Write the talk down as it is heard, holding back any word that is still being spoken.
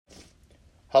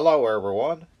Hello,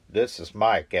 everyone. This is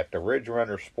Mike at the Ridge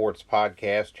Runner Sports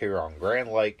Podcast here on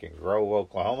Grand Lake in Grove,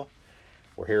 Oklahoma.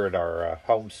 We're here at our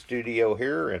home studio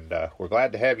here, and we're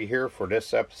glad to have you here for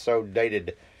this episode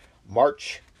dated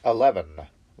March 11,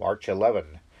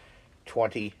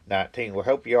 2019. We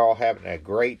hope you all having a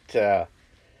great, had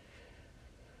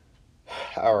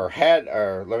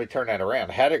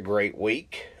a great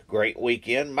week, great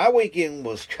weekend. My weekend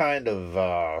was kind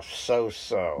of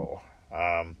so-so.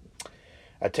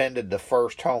 Attended the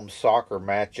first home soccer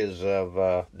matches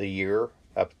of the year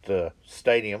up at the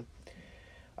stadium.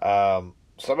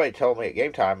 Somebody told me at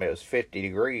game time it was 50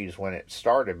 degrees when it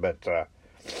started, but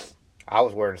I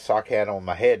was wearing a sock hat on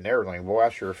my head and everything. Boy, I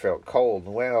sure felt cold.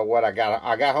 Well, I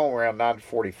got home around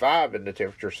 9:45 and the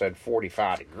temperature said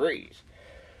 45 degrees.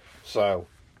 So,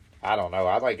 I don't know.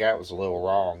 I think that was a little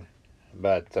wrong.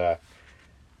 But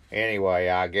anyway,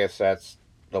 I guess that's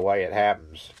the way it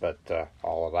happens. But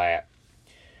all of that.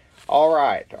 All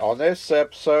right, on this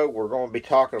episode, we're going to be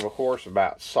talking, of course,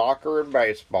 about soccer and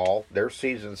baseball. Their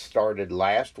season started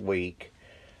last week.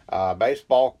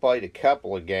 Baseball played a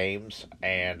couple of games,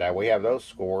 and we have those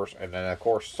scores. And then, of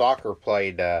course, soccer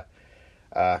played a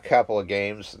couple of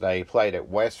games. They played at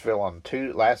Westville on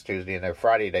last Tuesday, and then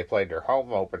Friday they played their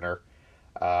home opener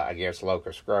against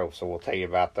Locust Grove. So we'll tell you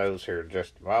about those here in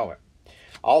just a moment.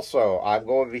 Also, I'm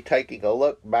going to be taking a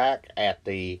look back at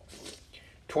the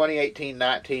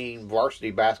 2018-19 varsity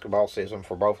basketball season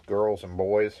for both girls and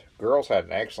boys. Girls had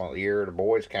an excellent year. The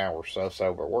boys kind of were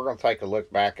so-so, but we're going to take a look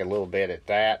back a little bit at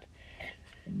that.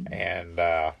 And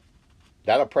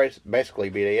that'll basically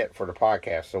be it for the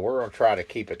podcast. So we're going to try to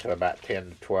keep it to about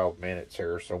 10 to 12 minutes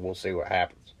here, so we'll see what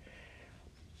happens.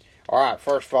 All right,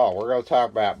 first of all, we're going to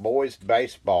talk about boys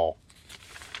baseball.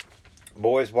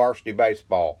 Boys varsity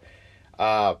baseball.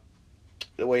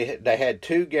 They had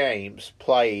two games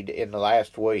played in the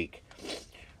last week.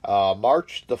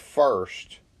 March the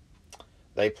 1st,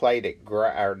 they played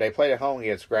at home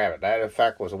against Gravette. That, in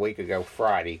fact, was a week ago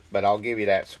Friday, but I'll give you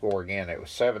that score again. It was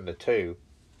 7-2,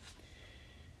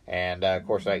 and of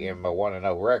course that gave them a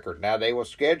 1-0 record. Now they were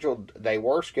scheduled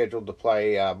to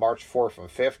play March 4th and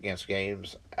 5th against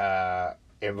games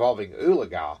involving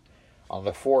Oologah on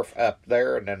the 4th up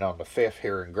there, and then on the 5th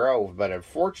here in Grove. But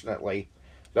unfortunately,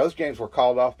 those games were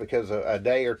called off because a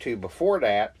day or two before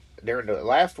that, during the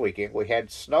last weekend, we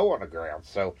had snow on the ground.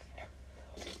 So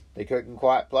they couldn't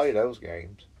quite play those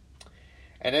games.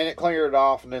 And then it cleared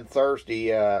off, and then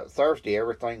Thursday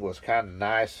everything was kind of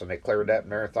nice, and it cleared up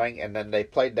and everything. And then they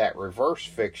played that reverse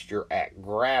fixture at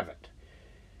Gravette.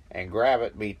 And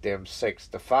Gravette beat them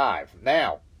 6-5.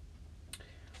 Now,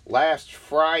 last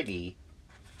Friday,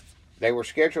 they were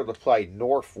scheduled to play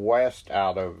Northwest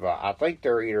out of, I think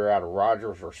they're either out of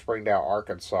Rogers or Springdale,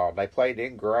 Arkansas. They played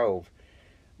in Grove,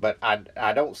 but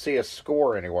I don't see a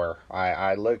score anywhere.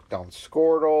 I looked on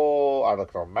Scoredle, I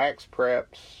looked on Max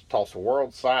Preps, Tulsa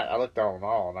World site, I looked on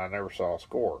all, and I never saw a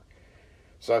score.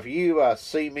 So if you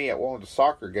see me at one of the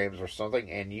soccer games or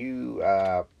something, and you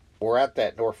were at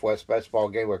that Northwest baseball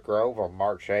game with Grove on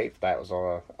March 8th, that was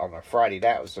on a Friday.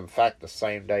 That was, in fact, the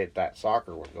same day that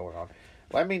soccer was going on.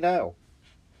 Let me know,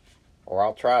 or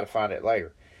I'll try to find it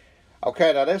later.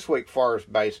 Okay, now this week, as far as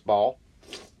baseball,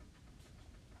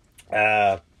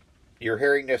 you're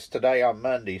hearing this today on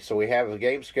Monday, so we have a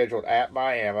game scheduled at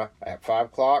Miami at 5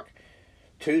 o'clock.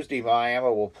 Tuesday, Miami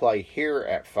will play here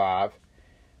at 5.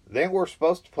 Then we're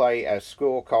supposed to play a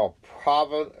school called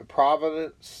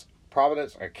Providence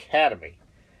Academy.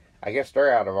 I guess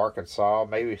they're out of Arkansas,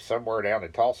 maybe somewhere down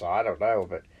in Tulsa, I don't know,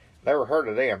 but never heard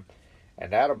of them.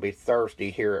 And that'll be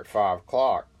Thursday here at 5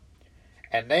 o'clock.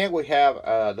 And then we have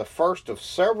the first of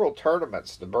several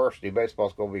tournaments the varsity baseball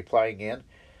is going to be playing in.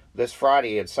 This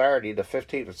Friday and Saturday, the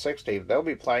 15th and 16th, they'll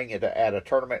be playing at a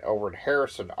tournament over in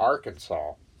Harrison,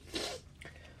 Arkansas.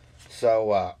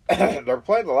 So they're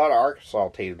playing a lot of Arkansas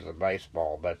teams in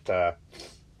baseball, but I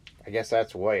guess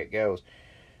that's the way it goes.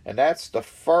 And that's the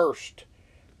first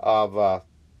of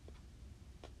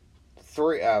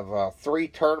three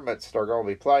tournaments they're going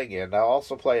to be playing in. They'll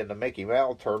also play in the Mickey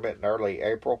Mantle tournament in early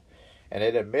April, and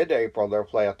then in mid-April they'll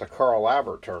play at the Carl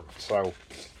Albert tournament. So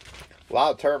a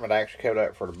lot of tournament actually coming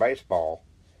up for the baseball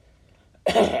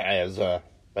as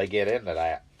they get into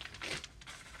that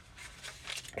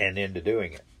and into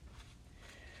doing it.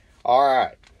 All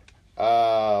right.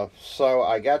 So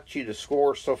I got you the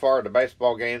scores so far in the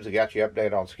baseball games. I got you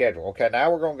updated on schedule. Okay,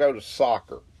 now we're going to go to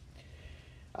soccer.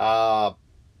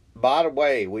 By the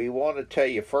way, we want to tell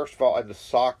you, first of all, in the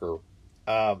soccer,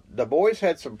 the boys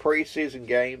had some preseason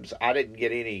games. I didn't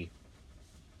get any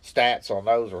stats on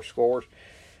those or scores,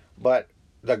 but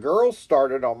The girls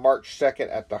started on March 2nd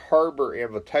at the Harbor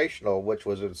Invitational, which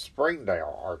was in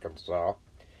Springdale, Arkansas.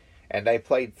 And they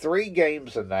played 3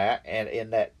 games in that, and in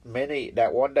that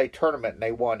one-day tournament, and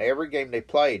they won every game they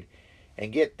played.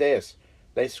 And get this,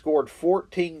 they scored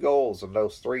 14 goals in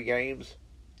those 3 games,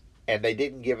 and they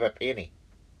didn't give up any.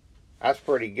 That's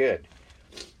pretty good.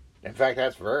 In fact,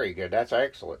 that's very good. That's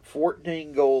excellent.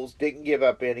 14 goals, didn't give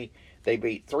up any. They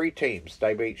beat 3 teams.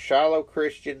 They beat Shiloh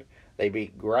Christian, they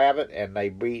beat Gravett, and they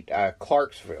beat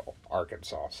Clarksville,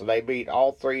 Arkansas. So they beat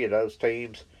all 3 of those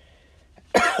teams.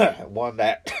 Won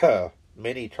that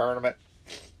mini tournament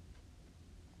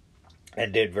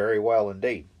and did very well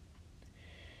indeed.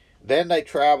 Then they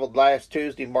traveled last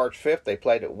Tuesday, March 5th. They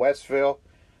played at Westville.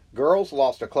 Girls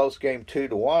lost a close game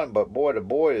 2-1, but boy, the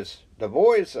boys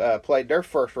played their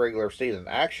first regular season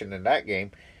action in that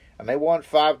game, and they won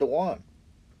 5-1.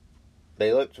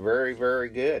 They looked very, very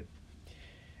good.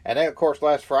 And then, of course,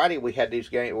 last Friday we had these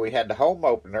games. We had the home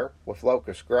opener with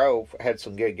Locust Grove. Had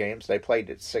some good games. They played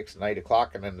at 6 and 8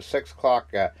 o'clock, and then the 6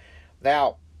 o'clock.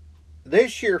 Now,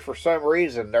 this year for some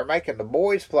reason they're making the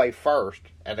boys play first,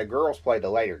 and the girls play the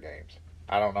later games.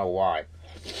 I don't know why.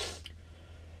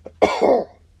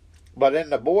 But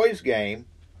in the boys' game,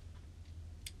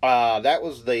 that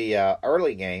was the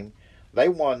early game. They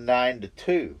won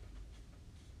 9-2.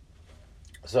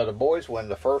 So the boys win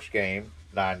the first game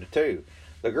 9-2.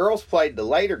 The girls played the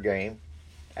later game,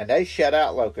 and they shut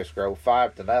out Locust Grove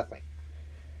 5-0.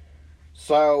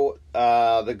 So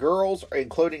the girls,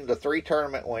 including the 3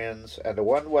 tournament wins and the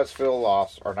 1 Westville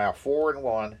loss, are now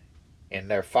 4-1 in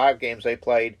their 5 games they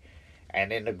played,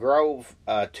 and in the Grove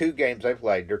 2 games they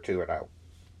played, they're 2-0.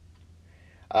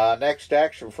 Next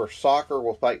action for soccer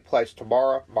will take place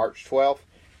tomorrow, March 12th.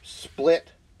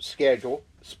 Split schedule.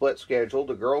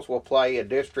 The girls will play a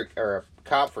district or a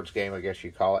conference game, I guess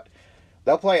you call it.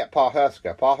 They'll play at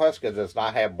Pawhuska. Pawhuska does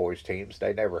not have boys teams.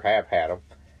 They never have had them.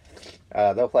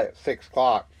 They'll play at 6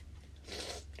 o'clock.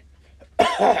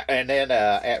 And then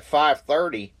at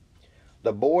 5:30,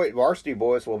 the varsity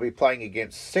boys will be playing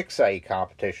against 6A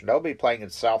competition. They'll be playing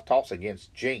in South Tulsa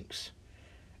against Jinx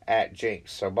at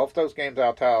Jinx. So both those games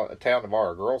out of town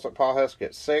tomorrow. Girls at Pawhuska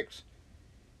at 6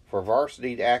 for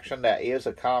varsity action. That is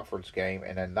a conference game.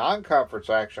 And a non-conference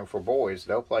action for boys,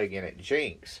 they'll play again at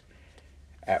Jinx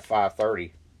at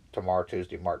 5:30 tomorrow,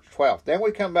 Tuesday, March 12th. Then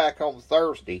we come back on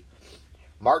Thursday,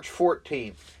 March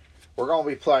 14th. We're going to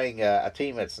be playing a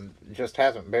team that just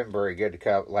hasn't been very good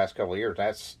the last couple of years.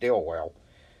 That's Stillwell.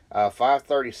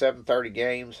 5:30, 7:30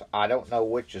 games. I don't know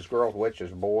which is girls, which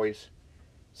is boys.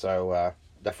 So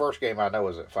the first game I know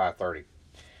is at 5:30.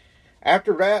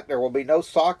 After that, there will be no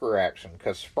soccer action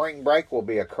because spring break will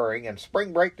be occurring. And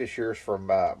spring break this year is from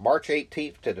March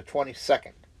 18th to the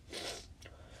 22nd.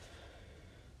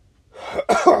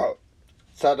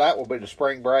 So that will be the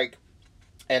spring break.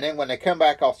 And then when they come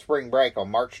back off spring break on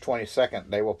March 22nd,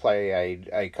 they will play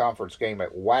a conference game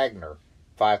at Wagner,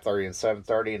 5:30 and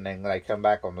 7:30. And then they come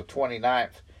back on the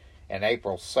 29th and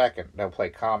April 2nd. They'll play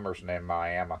Commerce and then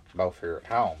Miami, both here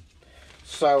at home.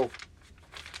 So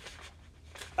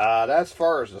that's as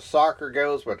far as the soccer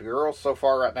goes. But the girls so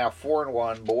far right now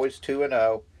 4-1, boys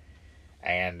 2-0,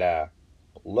 and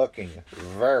looking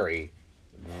very,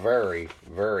 very,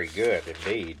 very good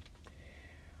indeed.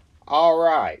 All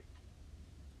right.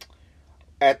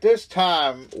 At this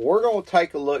time, we're going to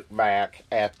take a look back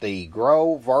at the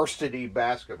Grove varsity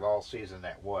basketball season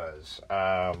that was.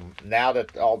 Now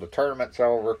that all the tournaments are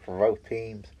over for both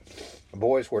teams, the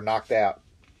boys were knocked out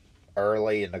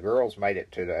early and the girls made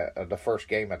it to the first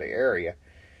game of the area.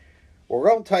 We're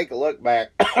going to take a look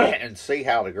back and see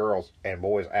how the girls and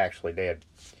boys actually did.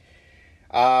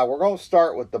 We're going to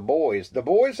start with the boys. The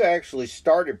boys actually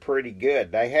started pretty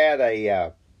good. They had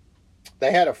a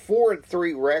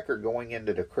 4-3 record going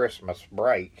into the Christmas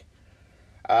break.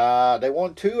 They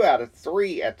won 2 out of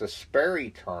 3 at the Sperry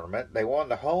tournament. They won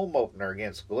the home opener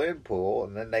against Glenpool,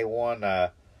 and then they won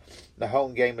the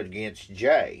home game against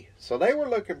Jay. So they were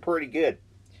looking pretty good.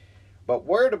 But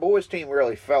where the boys team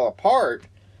really fell apart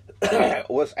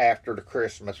was after the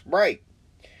Christmas break.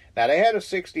 Now, they had a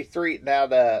 63. Now,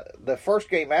 the first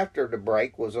game after the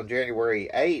break was on January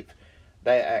 8th.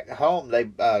 At home, the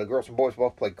girls and boys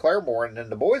both played Claremore, and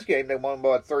in the boys' game, they won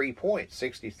by 3 points,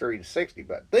 63-60.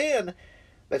 But then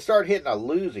they started hitting a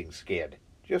losing skid,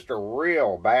 just a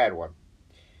real bad one.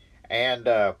 And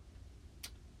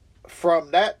from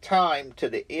that time to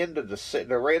the end of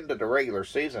the regular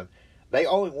season, they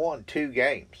only won 2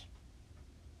 games.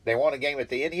 They won a game at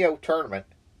the NEO tournament.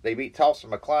 They beat Tulsa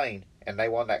McLean, and they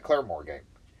won that Claremore game.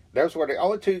 Those were the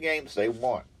only 2 games they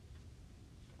won.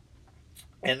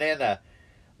 And then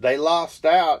they lost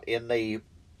out in the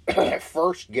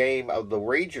first game of the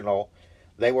regional,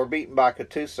 they were beaten by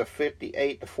Catoosa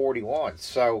 58-41.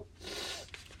 So,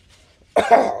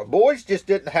 boys just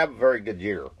didn't have a very good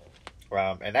year.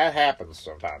 And that happens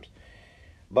sometimes.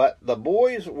 But the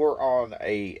boys were on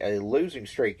a losing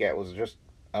streak that was just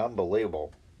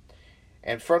unbelievable.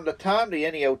 And from the time the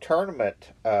NEO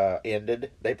tournament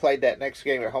ended, they played that next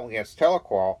game at home against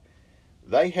Tahlequah.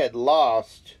 They had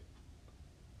lost,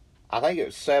 I think it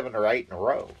was 7 or 8 in a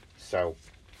row. So,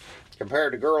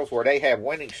 compared to girls where they have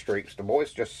winning streaks, the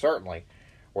boys just certainly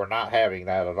were not having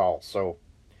that at all. So,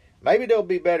 maybe they'll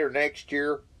be better next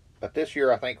year. But this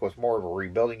year, I think, was more of a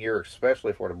rebuilding year,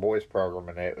 especially for the boys program,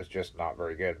 and it was just not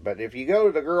very good. But if you go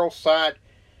to the girls' side,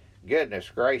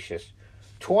 goodness gracious,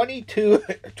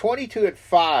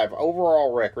 22-5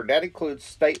 overall record. That includes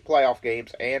state playoff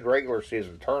games and regular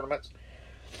season tournaments.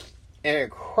 An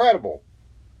incredible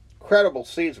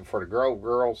season for the Grove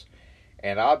girls,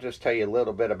 and I'll just tell you a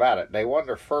little bit about it. They won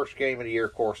their first game of the year,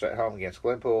 of course, at home against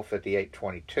Glenpool,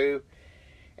 58-22.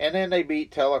 And then they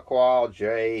beat Tahlequah,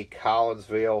 Jay,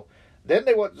 Collinsville. Then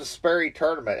they went to the Sperry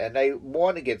tournament, and they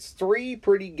won against 3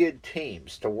 pretty good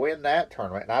teams to win that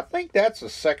tournament. And I think that's the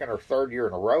second or third year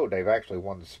in a row they've actually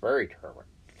won the Sperry tournament.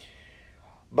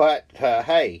 But,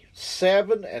 hey,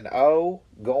 7-0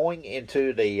 going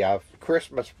into the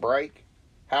Christmas break.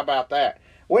 How about that?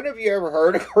 When have you ever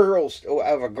heard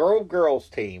of a Grove girls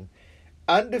team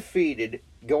undefeated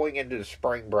going into the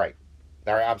spring break?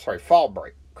 Or, I'm sorry, fall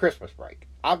break, Christmas break.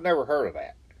 I've never heard of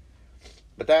that.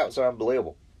 But that was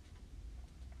unbelievable.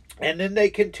 And then they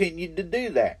continued to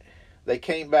do that. They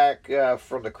came back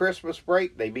from the Christmas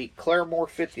break. They beat Claremore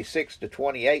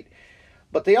 56-28.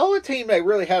 But the only team they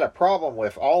really had a problem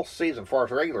with all season, as far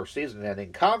as regular season and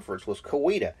in conference, was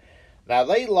Coweta. Now,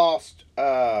 they lost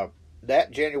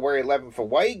that January 11th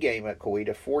away game at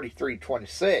Coweta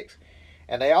 43-26.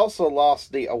 And they also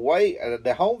lost the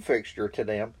home fixture to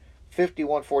them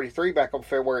 51-43 back on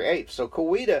February 8th. So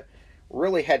Coweta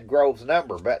really had Grove's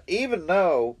number. But even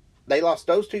though they lost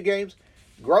those 2 games,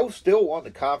 Grove still won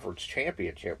the conference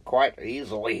championship quite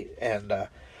easily and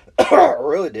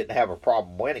really didn't have a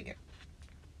problem winning it.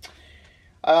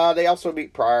 They also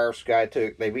beat Pryor,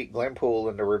 Skytook. They beat Glenpool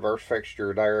in the reverse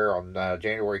fixture there on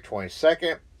January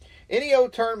 22nd. NEO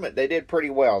tournament, they did pretty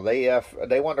well.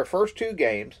 They won their first 2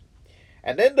 games.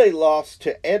 And then they lost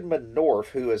to Edmond North,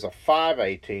 who is a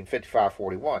 5A team,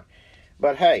 55-41.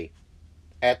 But hey,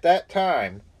 at that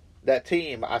time, that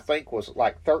team, I think, was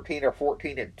like 13 or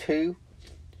 14-2.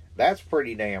 That's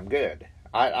pretty damn good.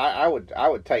 I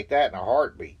would take that in a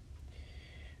heartbeat.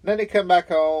 And then they come back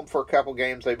home for a couple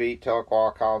games. They beat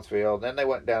Tahlequah, Collinsville. Then they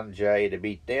went down to Jay to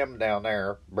beat them down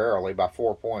there barely by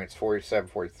 4 points,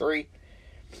 47-43.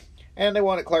 And they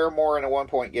won at Claremore in a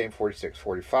 1-point game,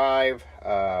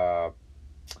 46-45.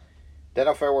 Then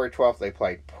on February 12th, they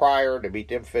played Pryor to beat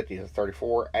them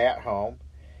 50-34 at home.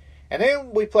 And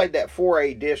then we played that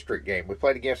 4A district game. We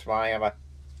played against Miami.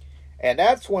 And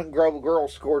that's when Grove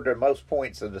girls scored their most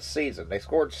points of the season. They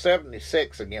scored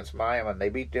 76 against Miami, and they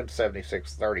beat them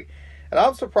 76-30. And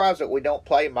I'm surprised that we don't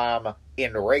play Miami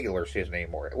in the regular season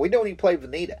anymore. We don't even play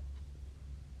Veneta.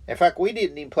 In fact, we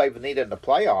didn't even play Veneta in the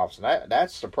playoffs, and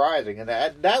that's surprising. And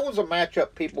that was a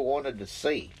matchup people wanted to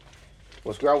see,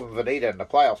 was Grove and Veneta in the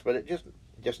playoffs, but it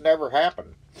just never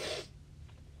happened.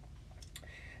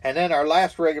 And then our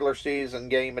last regular season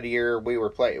game of the year, we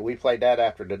played that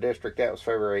after the district. That was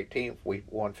February 18th. We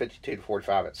won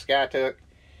 52-45 at Skytook.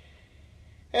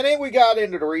 And then we got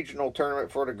into the regional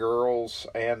tournament for the girls.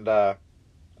 And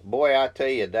boy, I tell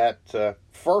you, that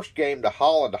first game to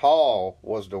Holland Hall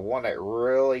was the one that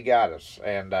really got us.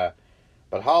 And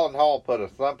but Holland Hall put a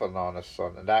thumping on us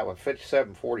on that one,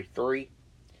 57-43.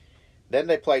 Then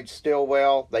they played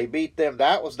Stillwell. They beat them.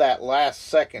 That was that last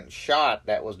second shot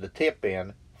that was the tip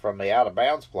in from the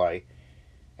out-of-bounds play.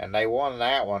 And they won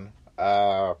that one.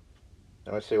 Let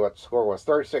me see what the score was.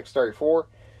 36-34.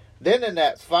 Then in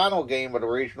that final game of the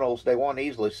regionals, they won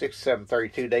easily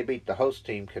 67-32. They beat the host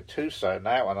team, Catoosa, in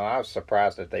that one. And I was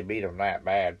surprised that they beat them that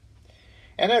bad.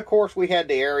 And then, of course, we had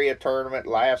the area tournament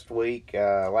last week,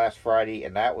 last Friday.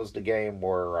 And that was the game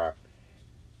where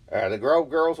the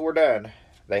Grove girls were done.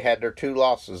 They had their 2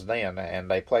 losses then, and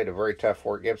they played a very tough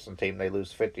Fort Gibson team. They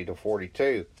lose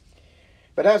 50-42.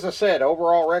 But as I said,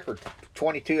 overall record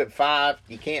 22-5.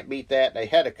 You can't beat that. They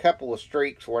had a couple of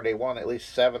streaks where they won at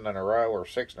least 7 in a row or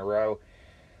 6 in a row.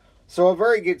 So a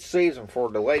very good season for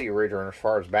the Lady Ridgerunners as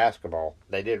far as basketball.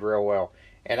 They did real well,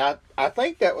 and I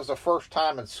think that was the first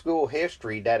time in school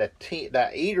history that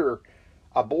that either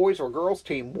a boys or girls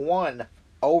team won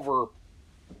over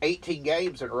 18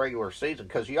 games in a regular season,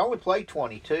 because you only play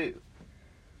 22.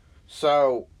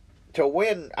 So to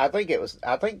win, I think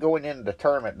going into the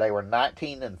tournament they were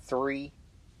 19-3.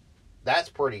 That's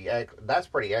pretty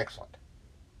excellent.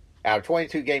 Out of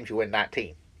 22 games, you win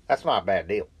 19. That's not a bad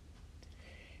deal.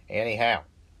 Anyhow.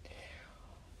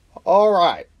 All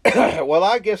right. Well,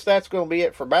 I guess that's going to be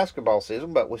it for basketball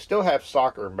season, but we still have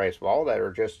soccer and baseball that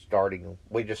are just starting.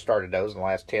 We just started those in the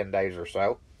last 10 days or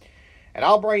so. And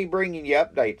I'll be bringing you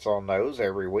updates on those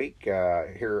every week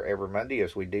here every Monday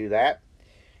as we do that.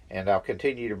 And I'll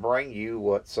continue to bring you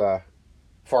what's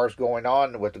far as going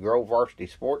on with the Grove Varsity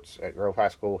Sports at Grove High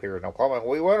School here in Oklahoma. And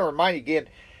we want to remind you again,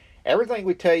 everything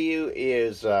we tell you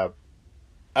is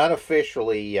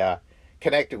unofficially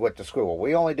connected with the school.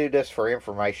 We only do this for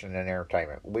information and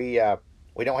entertainment. We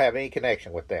don't have any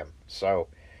connection with them. So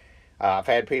I've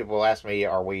had people ask me,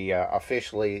 are we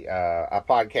officially a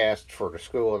podcast for the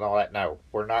school and all that? No,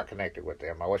 we're not connected with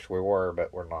them. I wish we were,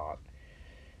 but we're not.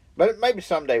 But maybe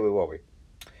someday we will be.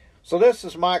 So this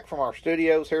is Mike from our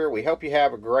studios here. We hope you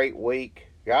have a great week.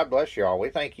 God bless you all. We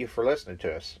thank you for listening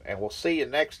to us. And we'll see you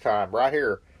next time right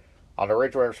here on the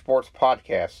Ridge Runner Sports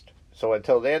Podcast. So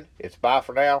until then, it's bye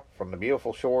for now from the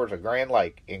beautiful shores of Grand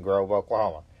Lake in Grove,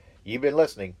 Oklahoma. You've been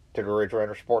listening to the Ridge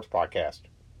Runner Sports Podcast.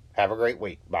 Have a great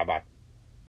week. Bye-bye.